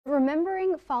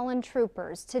Remembering fallen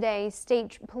troopers. Today,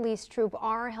 State Police Troop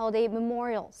R held a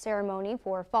memorial ceremony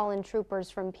for fallen troopers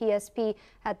from PSP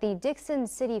at the Dickson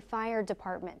City Fire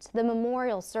Department. The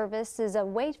memorial service is a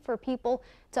way for people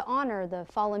to honor the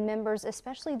fallen members,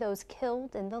 especially those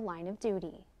killed in the line of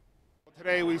duty.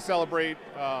 Today we celebrate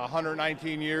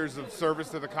 119 years of service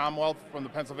to the Commonwealth from the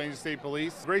Pennsylvania State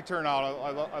Police. Great turnout.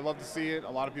 I love to see it. A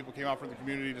lot of people came out from the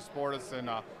community to support us, and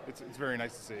it's very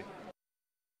nice to see.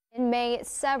 In May,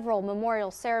 several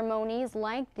memorial ceremonies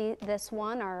like this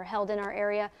one are held in our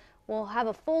area. We'll have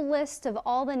a full list of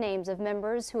all the names of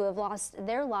members who have lost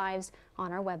their lives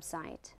on our website.